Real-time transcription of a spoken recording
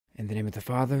In the name of the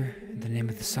Father, in the name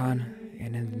of the Son,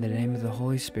 and in the name of the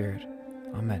Holy Spirit.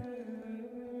 Amen.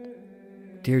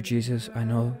 Dear Jesus, I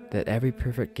know that every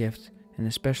perfect gift, and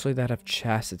especially that of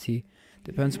chastity,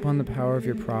 depends upon the power of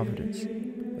your providence.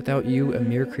 Without you, a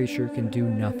mere creature can do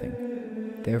nothing.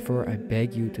 Therefore, I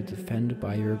beg you to defend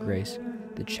by your grace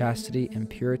the chastity and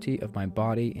purity of my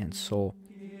body and soul.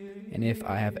 And if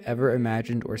I have ever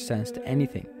imagined or sensed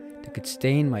anything that could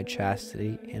stain my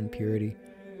chastity and purity,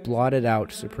 blot it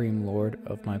out, Supreme Lord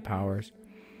of my powers,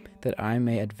 that I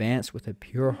may advance with a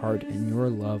pure heart in your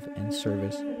love and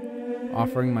service,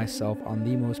 offering myself on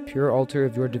the most pure altar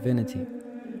of your divinity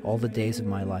all the days of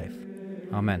my life.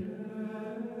 Amen.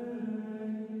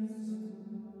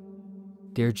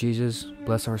 Dear Jesus,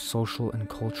 bless our social and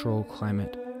cultural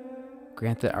climate.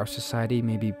 Grant that our society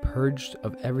may be purged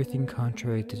of everything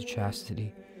contrary to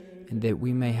chastity, and that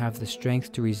we may have the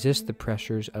strength to resist the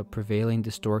pressures of prevailing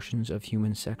distortions of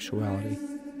human sexuality.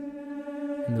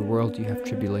 In the world you have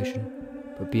tribulation,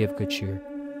 but be of good cheer.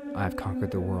 I have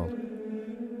conquered the world.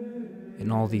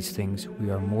 In all these things we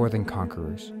are more than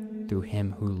conquerors, through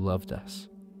him who loved us.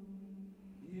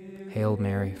 Hail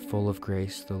Mary, full of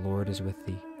grace, the Lord is with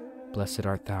thee. Blessed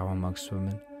art thou amongst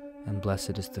women, and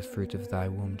blessed is the fruit of thy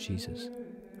womb, Jesus.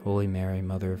 Holy Mary,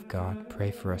 Mother of God, pray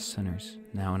for us sinners,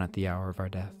 now and at the hour of our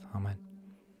death. Amen.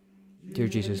 Dear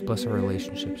Jesus, bless our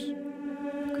relationships.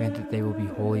 Grant that they will be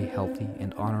holy, healthy,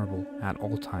 and honorable at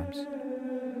all times.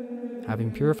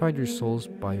 Having purified your souls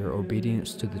by your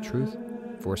obedience to the truth,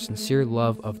 for sincere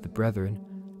love of the brethren,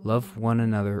 love one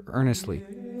another earnestly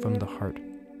from the heart.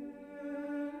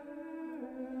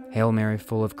 Hail Mary,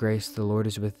 full of grace, the Lord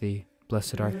is with thee.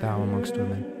 Blessed art thou amongst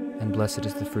women, and blessed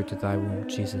is the fruit of thy womb,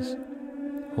 Jesus.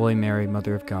 Holy Mary,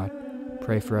 Mother of God,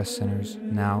 pray for us sinners,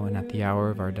 now and at the hour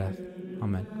of our death.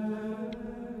 Amen.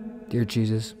 Dear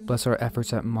Jesus, bless our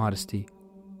efforts at modesty.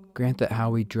 Grant that how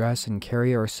we dress and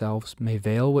carry ourselves may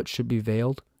veil what should be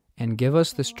veiled, and give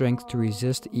us the strength to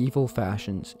resist evil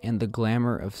fashions and the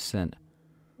glamour of sin.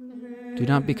 Do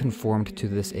not be conformed to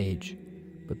this age,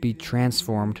 but be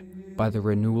transformed by the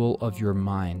renewal of your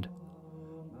mind.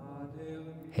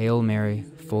 Hail Mary,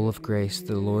 full of grace,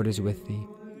 the Lord is with thee.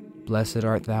 Blessed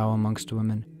art thou amongst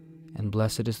women, and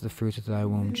blessed is the fruit of thy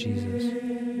womb, Jesus.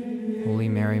 Holy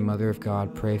Mary, Mother of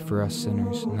God, pray for us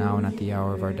sinners, now and at the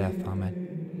hour of our death.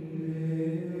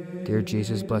 Amen. Dear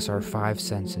Jesus, bless our five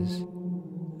senses.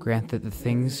 Grant that the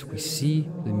things we see,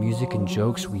 the music and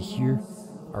jokes we hear,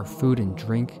 our food and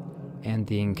drink, and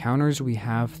the encounters we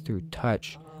have through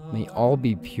touch may all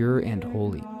be pure and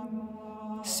holy.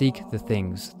 Seek the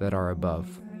things that are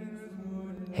above.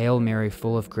 Hail Mary,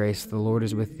 full of grace, the Lord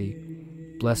is with thee.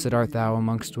 Blessed art thou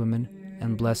amongst women,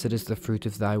 and blessed is the fruit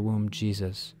of thy womb,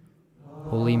 Jesus.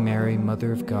 Holy Mary,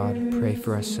 Mother of God, pray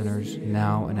for us sinners,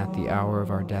 now and at the hour of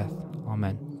our death.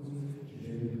 Amen.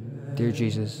 Dear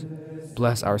Jesus,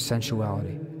 bless our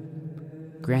sensuality.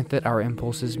 Grant that our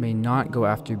impulses may not go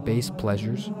after base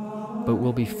pleasures, but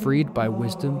will be freed by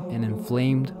wisdom and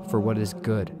inflamed for what is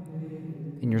good.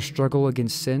 In your struggle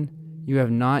against sin, you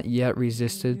have not yet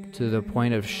resisted to the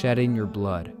point of shedding your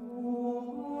blood.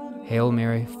 Hail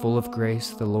Mary, full of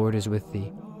grace, the Lord is with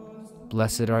thee.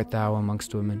 Blessed art thou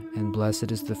amongst women, and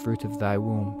blessed is the fruit of thy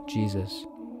womb, Jesus.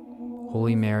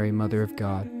 Holy Mary, Mother of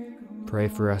God, pray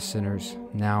for us sinners,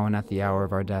 now and at the hour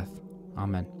of our death.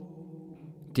 Amen.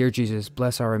 Dear Jesus,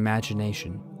 bless our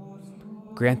imagination.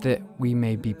 Grant that we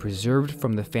may be preserved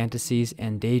from the fantasies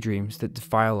and daydreams that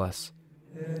defile us,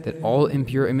 that all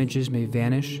impure images may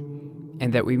vanish,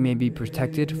 and that we may be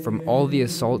protected from all the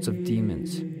assaults of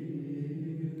demons.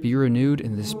 Be renewed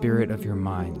in the spirit of your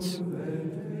minds.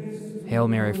 Hail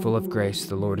Mary, full of grace,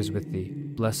 the Lord is with thee.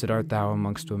 Blessed art thou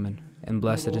amongst women, and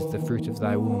blessed is the fruit of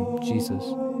thy womb, Jesus.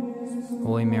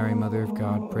 Holy Mary, Mother of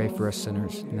God, pray for us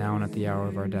sinners, now and at the hour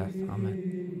of our death. Amen.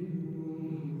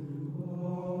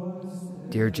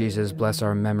 Dear Jesus, bless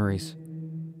our memories.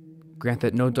 Grant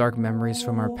that no dark memories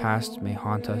from our past may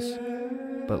haunt us,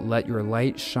 but let your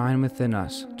light shine within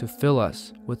us to fill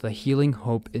us with a healing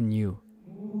hope in you.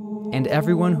 And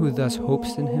everyone who thus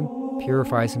hopes in him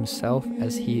purifies himself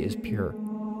as he is pure.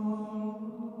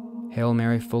 Hail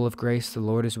Mary, full of grace, the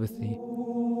Lord is with thee.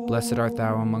 Blessed art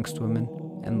thou amongst women,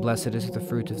 and blessed is the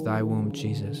fruit of thy womb,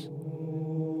 Jesus.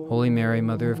 Holy Mary,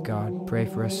 Mother of God, pray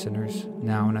for us sinners,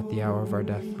 now and at the hour of our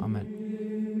death.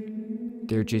 Amen.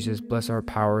 Dear Jesus, bless our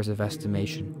powers of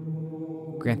estimation.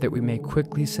 Grant that we may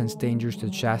quickly sense dangers to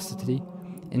chastity,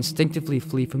 instinctively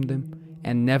flee from them,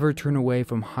 and never turn away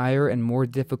from higher and more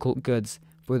difficult goods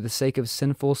for the sake of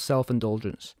sinful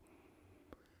self-indulgence.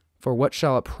 For what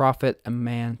shall it profit a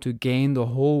man to gain the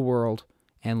whole world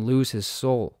and lose his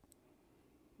soul?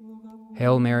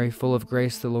 Hail Mary, full of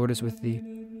grace, the Lord is with thee.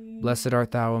 Blessed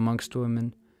art thou amongst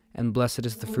women, and blessed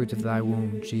is the fruit of thy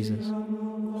womb, Jesus.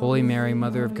 Holy Mary,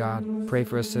 Mother of God, pray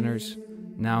for us sinners,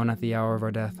 now and at the hour of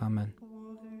our death. Amen.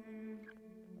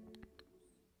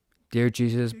 Dear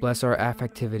Jesus, bless our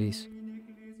affectivities.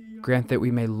 Grant that we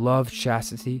may love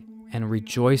chastity and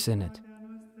rejoice in it,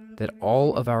 that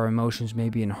all of our emotions may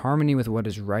be in harmony with what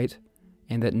is right,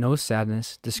 and that no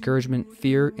sadness, discouragement,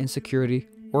 fear, insecurity,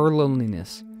 or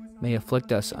loneliness may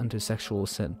afflict us unto sexual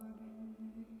sin.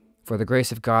 For the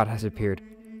grace of God has appeared,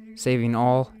 saving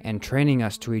all and training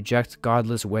us to reject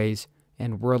godless ways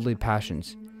and worldly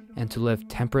passions, and to live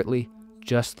temperately,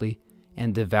 justly,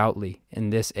 and devoutly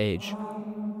in this age.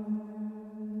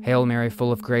 Hail Mary,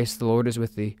 full of grace, the Lord is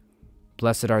with thee.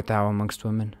 Blessed art thou amongst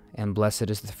women, and blessed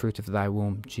is the fruit of thy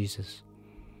womb, Jesus.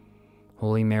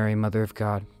 Holy Mary, Mother of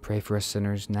God, pray for us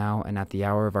sinners, now and at the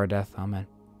hour of our death. Amen.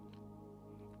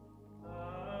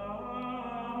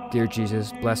 Dear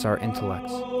Jesus, bless our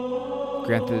intellects.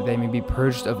 Grant that they may be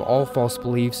purged of all false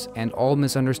beliefs and all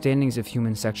misunderstandings of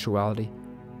human sexuality,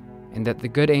 and that the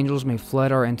good angels may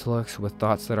flood our intellects with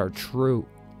thoughts that are true,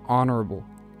 honorable,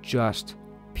 just,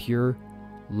 pure,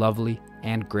 lovely,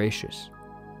 and gracious.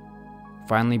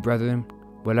 Finally, brethren,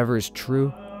 whatever is true,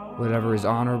 whatever is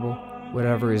honorable,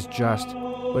 whatever is just,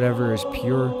 whatever is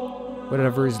pure,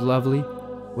 whatever is lovely,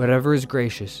 whatever is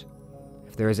gracious,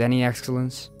 if there is any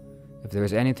excellence, if there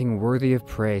is anything worthy of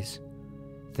praise,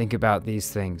 think about these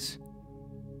things.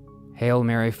 Hail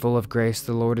Mary, full of grace,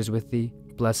 the Lord is with thee.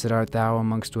 Blessed art thou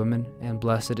amongst women, and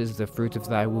blessed is the fruit of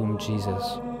thy womb, Jesus.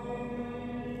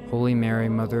 Holy Mary,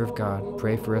 Mother of God,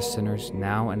 pray for us sinners,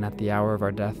 now and at the hour of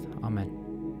our death. Amen.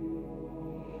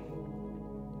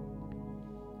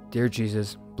 Dear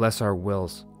Jesus, bless our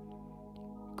wills.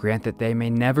 Grant that they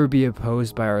may never be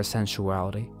opposed by our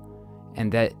sensuality,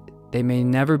 and that they may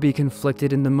never be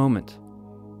conflicted in the moment,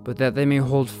 but that they may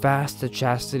hold fast to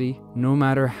chastity, no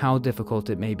matter how difficult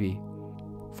it may be.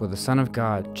 For the Son of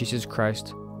God, Jesus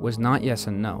Christ, was not yes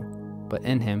and no, but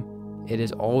in him it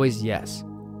is always yes,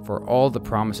 for all the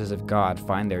promises of God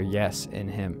find their yes in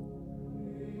him.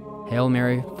 Hail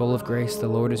Mary, full of grace, the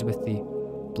Lord is with thee.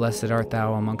 Blessed art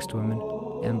thou amongst women,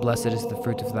 and blessed is the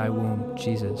fruit of thy womb,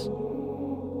 Jesus.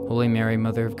 Holy Mary,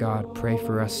 Mother of God, pray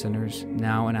for us sinners,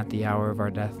 now and at the hour of our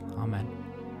death. Amen.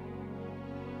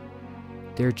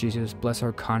 Dear Jesus, bless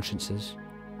our consciences.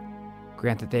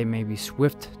 Grant that they may be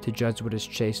swift to judge what is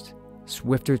chaste,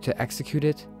 swifter to execute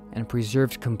it, and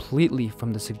preserved completely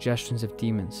from the suggestions of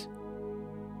demons.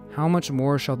 How much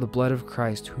more shall the blood of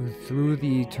Christ, who through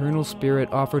the eternal Spirit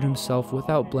offered himself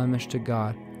without blemish to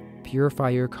God, purify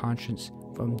your conscience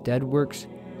from dead works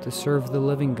to serve the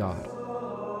living God?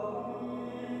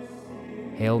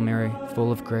 Hail Mary,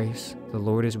 full of grace, the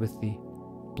Lord is with thee.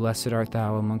 Blessed art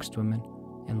thou amongst women,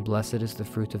 and blessed is the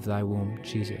fruit of thy womb,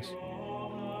 Jesus.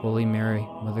 Holy Mary,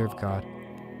 Mother of God,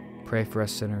 pray for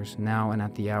us sinners, now and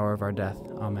at the hour of our death.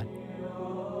 Amen.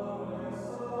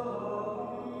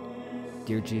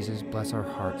 Dear Jesus, bless our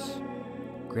hearts.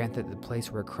 Grant that the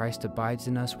place where Christ abides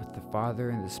in us with the Father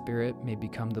and the Spirit may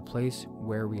become the place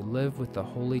where we live with the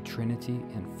Holy Trinity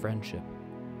in friendship.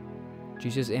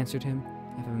 Jesus answered him,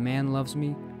 "If a man loves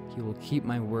me, he will keep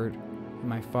my word, and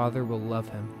my Father will love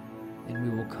him, and we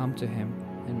will come to him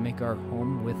and make our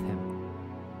home with him."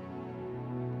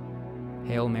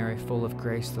 Hail Mary, full of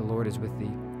grace, the Lord is with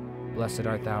thee. Blessed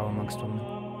art thou amongst women,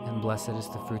 and blessed is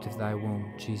the fruit of thy womb,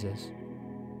 Jesus.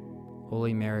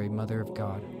 Holy Mary, Mother of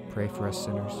God, pray for us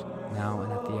sinners, now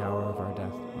and at the hour of our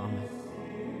death. Amen.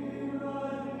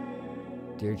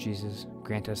 Dear Jesus,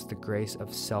 grant us the grace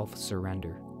of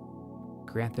self-surrender.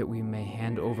 Grant that we may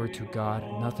hand over to God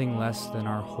nothing less than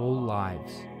our whole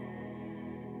lives.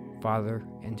 Father,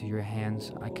 into your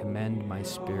hands I commend my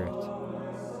spirit.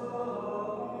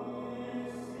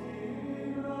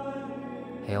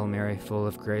 Hail Mary, full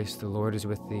of grace, the Lord is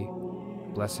with thee.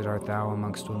 Blessed art thou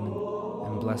amongst women,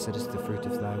 and blessed is the fruit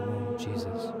of thy womb,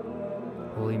 Jesus.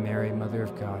 Holy Mary, Mother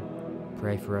of God,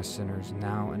 pray for us sinners,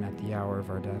 now and at the hour of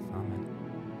our death. Amen.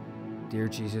 Dear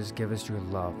Jesus, give us your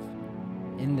love.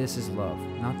 In this is love,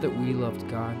 not that we loved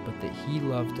God, but that he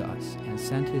loved us and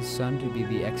sent his Son to be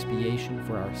the expiation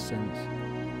for our sins.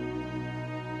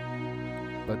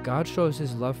 But God shows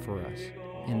his love for us,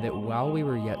 in that while we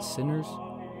were yet sinners,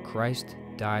 Christ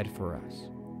died for us.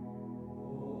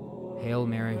 Hail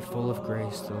Mary, full of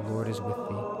grace, the Lord is with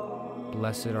thee.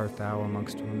 Blessed art thou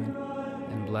amongst women,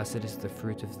 and blessed is the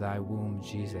fruit of thy womb,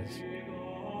 Jesus.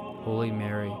 Holy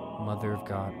Mary, Mother of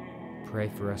God, pray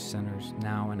for us sinners,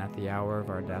 now and at the hour of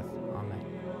our death. Amen.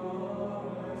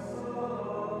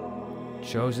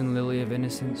 Chosen lily of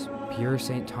innocence, pure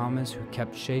Saint Thomas, who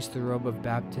kept chaste the robe of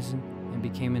baptism and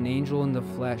became an angel in the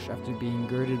flesh after being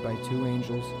girded by 2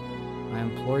 angels, I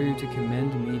implore you to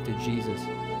commend me to Jesus,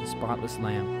 the spotless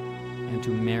Lamb, and to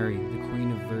Mary, the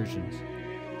Queen of Virgins.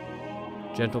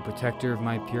 Gentle protector of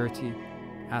my purity,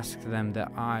 ask them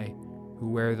that I, who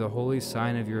wear the holy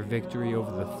sign of your victory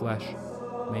over the flesh,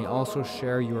 may also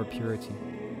share your purity,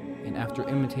 and after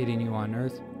imitating you on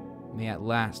earth, may at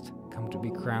last come to be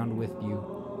crowned with you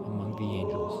among the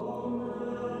angels.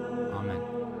 Amen.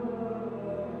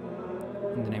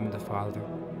 In the name of the Father,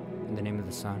 in the name of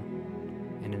the Son,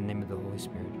 and in the name of the Holy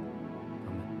Spirit.